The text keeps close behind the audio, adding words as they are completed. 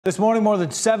This morning, more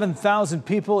than 7,000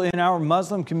 people in our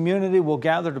Muslim community will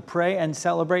gather to pray and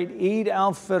celebrate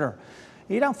Eid-al-Fitr.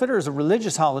 Eid-al-Fitr is a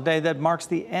religious holiday that marks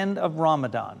the end of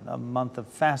Ramadan, a month of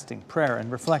fasting, prayer,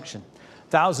 and reflection.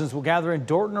 Thousands will gather in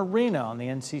Dorton Arena on the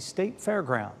NC State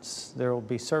Fairgrounds. There will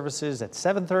be services at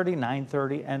 7:30,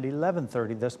 9:30, and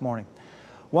 11:30 this morning.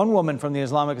 One woman from the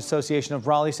Islamic Association of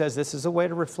Raleigh says this is a way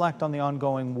to reflect on the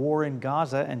ongoing war in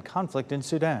Gaza and conflict in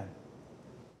Sudan.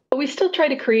 We still try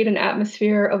to create an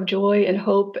atmosphere of joy and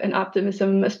hope and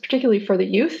optimism, particularly for the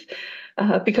youth,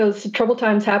 because troubled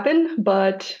times happen,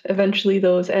 but eventually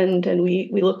those end, and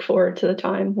we look forward to the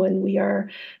time when we are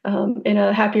in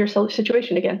a happier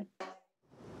situation again.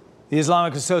 The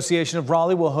Islamic Association of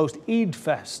Raleigh will host Eid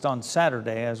Fest on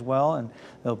Saturday as well, and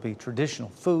there'll be traditional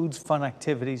foods, fun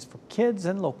activities for kids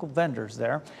and local vendors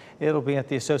there. It'll be at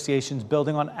the association's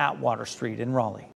building on Atwater Street in Raleigh.